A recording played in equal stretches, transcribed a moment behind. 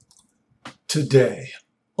Today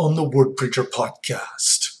on the Word Preacher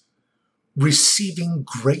Podcast, receiving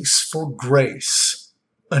grace for grace,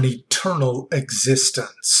 an eternal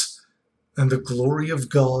existence, and the glory of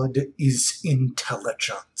God is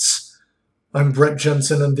intelligence. I'm Brett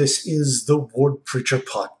Jensen, and this is the Word Preacher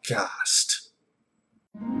Podcast.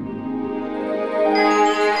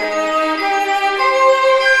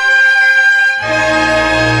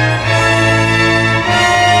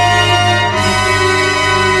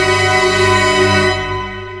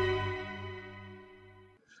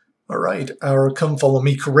 All right, our Come Follow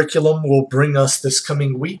Me curriculum will bring us this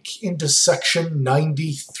coming week into section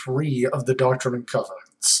 93 of the Doctrine and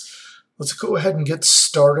Covenants. Let's go ahead and get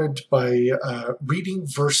started by reading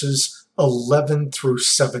verses 11 through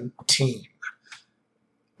 17.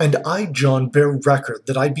 And I, John, bear record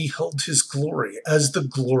that I beheld his glory as the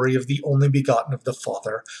glory of the only begotten of the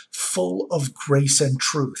Father, full of grace and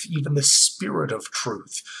truth, even the Spirit of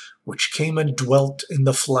truth, which came and dwelt in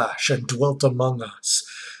the flesh and dwelt among us.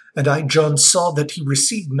 And I, John, saw that he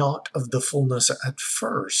received not of the fullness at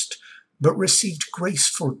first, but received grace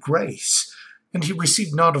for grace. And he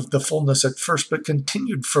received not of the fullness at first, but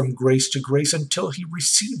continued from grace to grace until he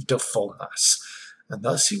received a fullness. And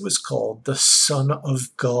thus he was called the Son of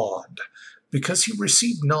God, because he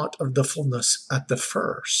received not of the fullness at the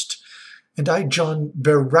first. And I, John,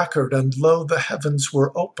 bear record, and lo, the heavens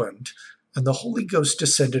were opened, and the Holy Ghost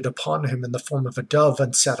descended upon him in the form of a dove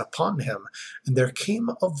and sat upon him. And there came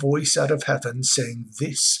a voice out of heaven, saying,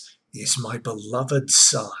 This is my beloved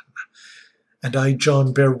Son. And I,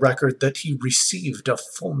 John, bear record that he received a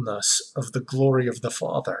fullness of the glory of the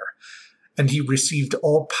Father. And he received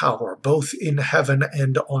all power, both in heaven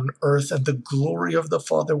and on earth, and the glory of the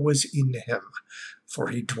Father was in him, for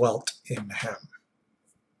he dwelt in him.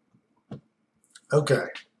 Okay,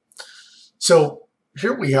 so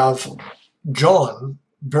here we have John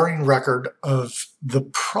bearing record of the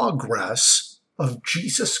progress of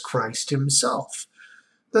Jesus Christ himself.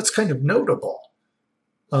 That's kind of notable.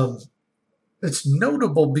 It's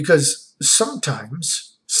notable because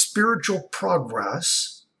sometimes spiritual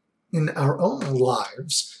progress in our own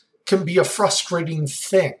lives can be a frustrating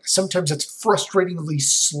thing. Sometimes it's frustratingly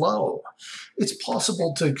slow. It's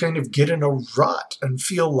possible to kind of get in a rut and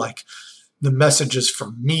feel like the messages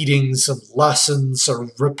from meetings and lessons are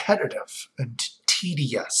repetitive and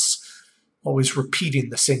tedious, always repeating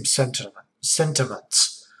the same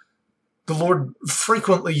sentiments. The Lord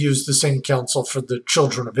frequently used the same counsel for the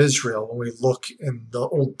children of Israel when we look in the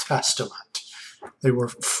Old Testament. They were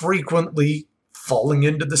frequently falling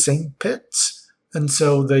into the same pits, and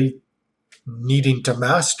so they, needing to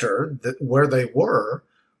master where they were,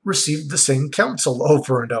 received the same counsel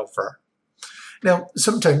over and over. Now,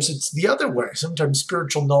 sometimes it's the other way. Sometimes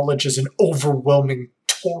spiritual knowledge is an overwhelming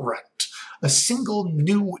torrent. A single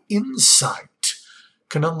new insight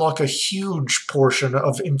can unlock a huge portion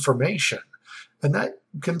of information, and that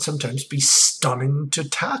can sometimes be stunning to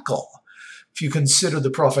tackle. If you consider the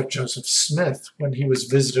prophet Joseph Smith, when he was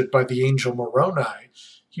visited by the angel Moroni,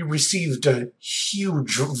 he received a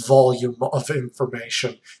huge volume of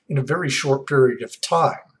information in a very short period of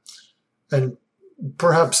time. And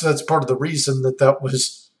perhaps that's part of the reason that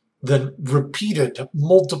was then repeated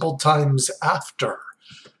multiple times after.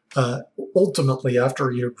 Ultimately,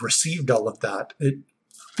 after he had received all of that, it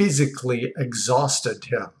physically exhausted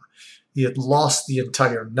him. He had lost the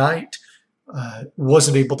entire night,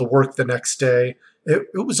 wasn't able to work the next day. It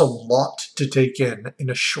was a lot to take in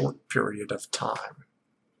a short period of time.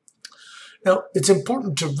 Now, it's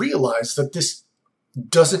important to realize that this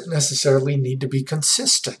doesn't necessarily need to be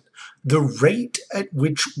consistent. The rate at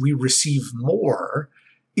which we receive more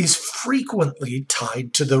is frequently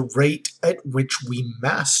tied to the rate at which we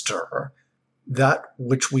master that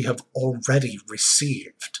which we have already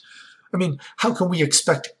received. I mean, how can we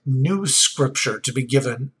expect new scripture to be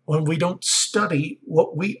given when we don't study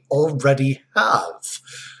what we already have?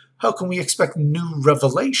 How can we expect new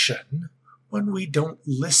revelation when we don't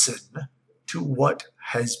listen to what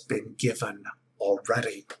has been given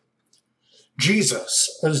already?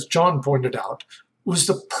 Jesus, as John pointed out, was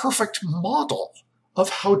the perfect model of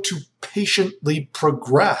how to patiently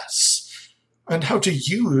progress and how to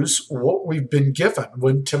use what we've been given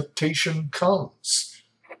when temptation comes.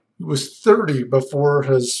 He was 30 before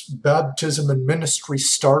his baptism and ministry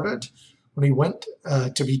started. When he went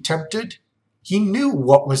to be tempted, he knew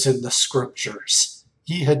what was in the scriptures.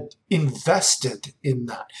 He had invested in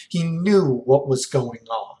that. He knew what was going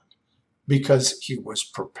on because he was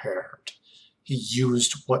prepared. He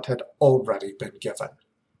used what had already been given.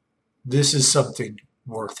 This is something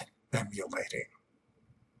worth emulating.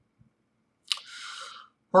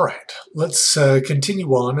 All right, let's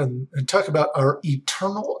continue on and talk about our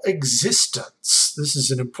eternal existence. This is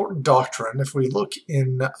an important doctrine. If we look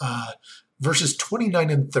in verses 29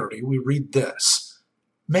 and 30, we read this.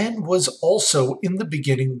 Man was also in the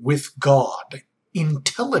beginning with God.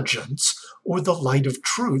 Intelligence, or the light of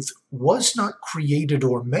truth, was not created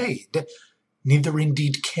or made, neither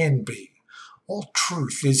indeed can be. All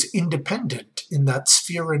truth is independent in that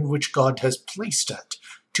sphere in which God has placed it,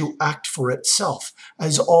 to act for itself,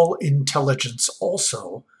 as all intelligence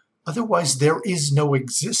also, otherwise there is no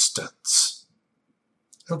existence.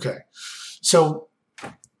 Okay, so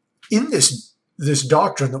in this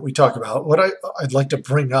doctrine that we talk about, what I'd like to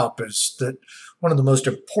bring up is that one of the most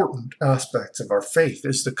important aspects of our faith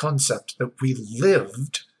is the concept that we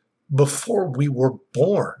lived before we were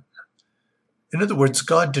born. In other words,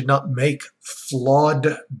 God did not make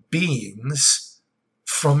flawed beings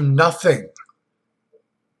from nothing.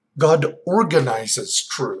 God organizes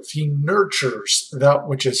truth. He nurtures that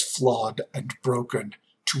which is flawed and broken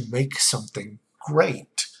to make something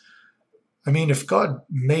great. I mean, if God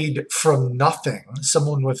made from nothing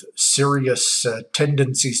someone with serious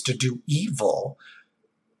tendencies to do evil,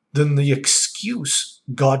 then the excuse,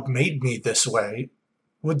 God made me this way,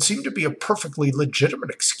 would seem to be a perfectly legitimate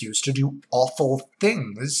excuse to do awful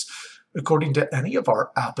things according to any of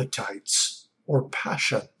our appetites or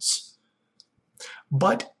passions.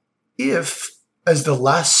 But if, as the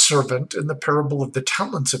last servant in the parable of the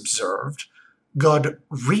talents observed, God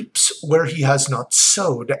reaps where he has not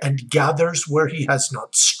sowed and gathers where he has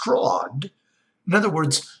not strawed, in other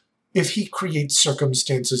words, if he creates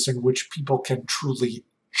circumstances in which people can truly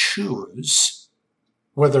choose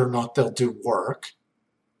whether or not they'll do work,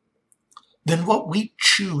 then what we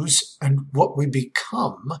choose and what we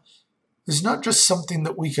become is not just something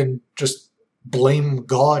that we can just blame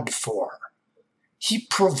God for. He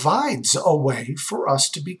provides a way for us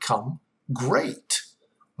to become great.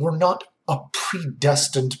 We're not a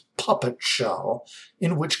predestined puppet show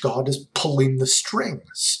in which God is pulling the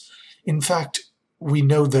strings. In fact, we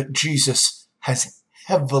know that Jesus has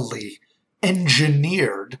heavily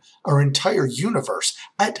engineered our entire universe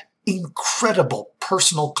at incredible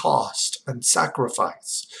personal cost and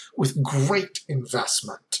sacrifice, with great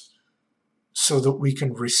investment, so that we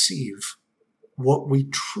can receive what we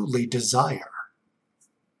truly desire.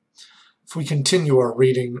 If we continue our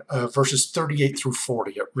reading, verses 38 through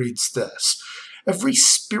 40, it reads this. Every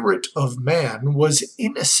spirit of man was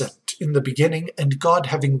innocent in the beginning, and God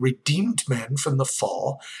having redeemed men from the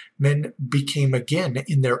fall, men became again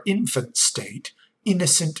in their infant state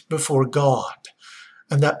innocent before God.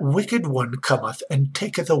 And that wicked one cometh and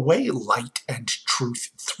taketh away light and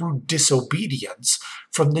truth through disobedience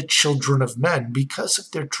from the children of men, because of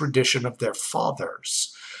their tradition of their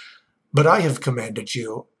fathers. But I have commanded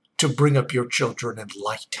you to bring up your children in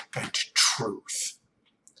light and truth.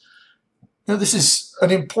 Now, this is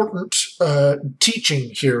an important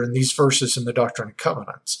teaching here in these verses in the Doctrine and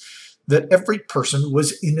Covenants, that every person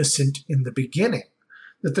was innocent in the beginning,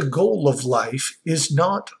 that the goal of life is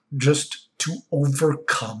not just to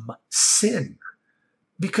overcome sin,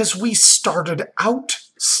 because we started out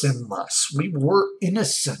sinless. We were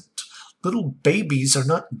innocent. Little babies are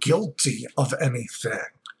not guilty of anything.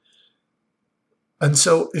 And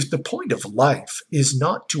so if the point of life is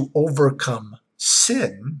not to overcome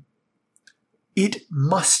sin, it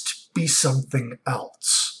must be something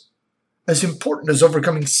else. As important as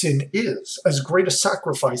overcoming sin is, as great a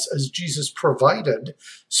sacrifice as Jesus provided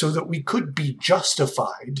so that we could be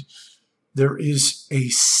justified, there is a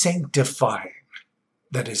sanctifying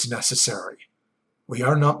that is necessary. We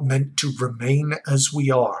are not meant to remain as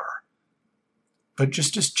we are. But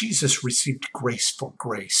just as Jesus received grace for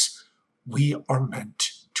grace, we are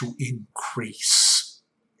meant to increase.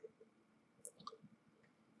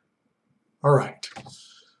 All right.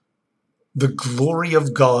 The glory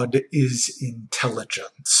of God is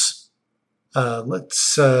intelligence.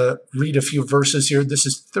 Let's read a few verses here. This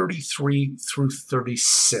is 33 through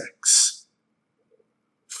 36.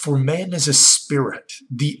 For man is a spirit,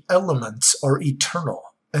 the elements are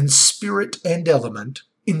eternal, and spirit and element,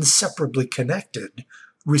 inseparably connected,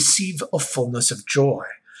 receive a fullness of joy.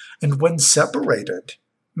 And when separated,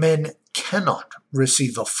 man cannot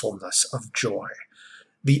receive a fullness of joy.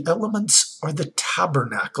 The elements are the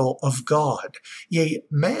tabernacle of God. Yea,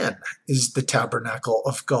 man is the tabernacle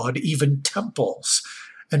of God, even temples.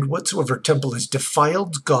 And whatsoever temple is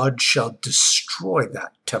defiled, God shall destroy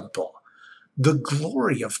that temple. The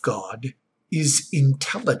glory of God is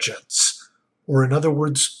intelligence, or in other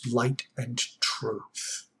words, light and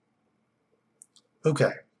truth.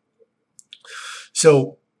 Okay.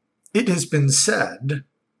 So, it has been said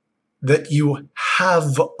that you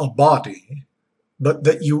have a body, but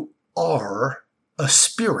that you are a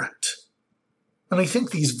spirit. And I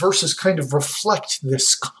think these verses kind of reflect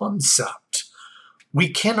this concept. We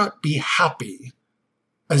cannot be happy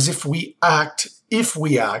as if we act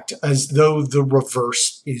as though the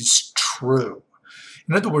reverse is true.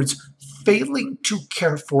 In other words, failing to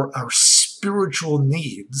care for our spiritual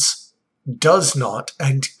needs does not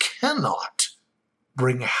and cannot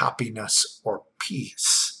bring happiness or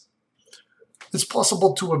peace. It's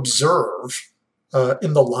possible to observe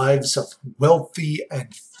in the lives of wealthy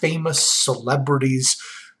and famous celebrities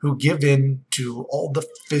who give in to all the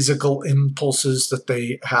physical impulses that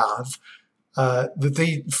they have, that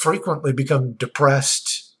they frequently become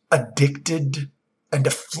depressed, addicted, and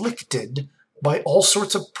afflicted by all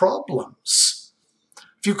sorts of problems.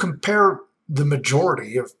 If you compare the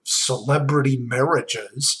majority of celebrity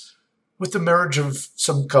marriages with the marriage of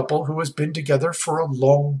some couple who has been together for a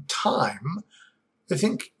long time, I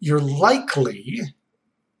think you're likely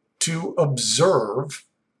to observe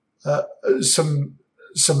some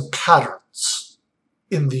patterns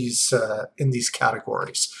in these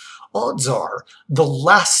categories. Odds are the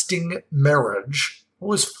lasting marriage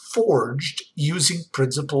was forged using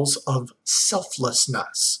principles of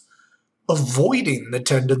selflessness, avoiding the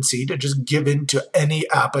tendency to just give in to any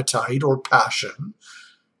appetite or passion.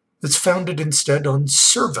 That's founded instead on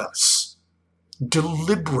service,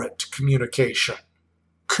 deliberate communication,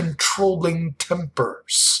 controlling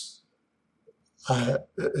tempers.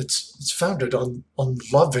 It's founded on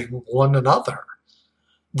loving one another.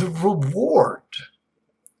 The reward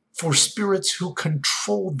for spirits who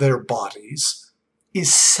control their bodies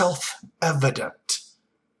is self-evident,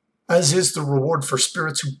 as is the reward for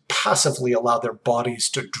spirits who passively allow their bodies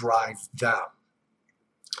to drive them.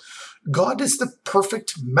 God is the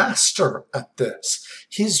perfect master at this.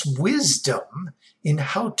 His wisdom in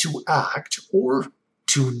how to act or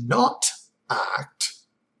to not act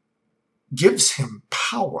gives him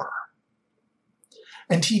power.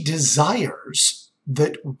 And he desires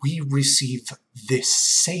that we receive this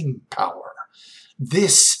same power.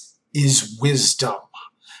 This is wisdom.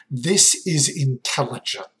 This is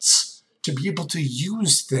intelligence, to be able to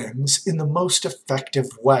use things in the most effective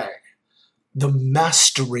way. The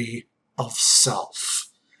mastery of self,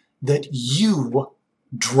 that you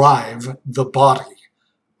drive the body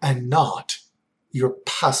and not you're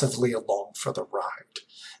passively along for the ride.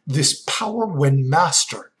 This power, when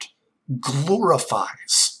mastered,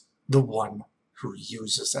 glorifies the one who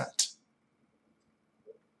uses it.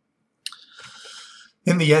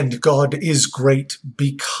 In the end, God is great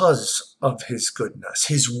because of his goodness.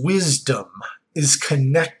 His wisdom is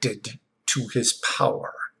connected to his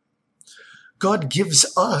power. God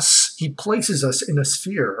gives us, he places us in a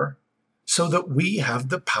sphere so that we have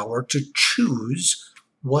the power to choose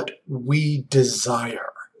what we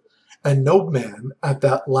desire. And no man at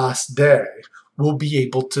that last day will be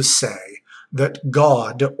able to say that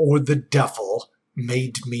God or the devil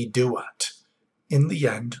made me do it. In the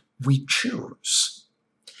end, we choose.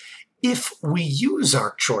 If we use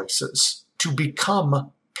our choices to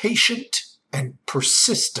become patient and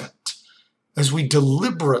persistent, as we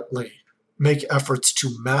deliberately make efforts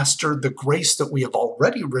to master the grace that we have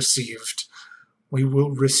already received, we will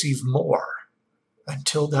receive more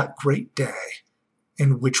until that great day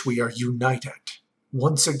in which we are united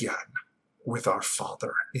once again with our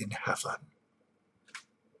Father in heaven.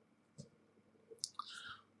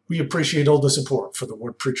 We appreciate all the support for the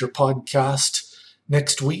Word Preacher podcast.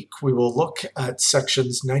 Next week, we will look at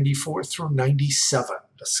sections 94 through 97,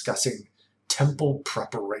 discussing temple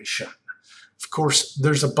preparation. Of course,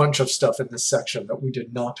 there's a bunch of stuff in this section that we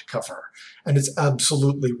did not cover, and it's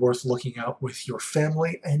absolutely worth looking at with your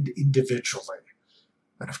family and individually.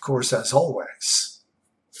 And of course, as always,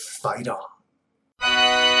 fight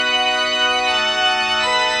on.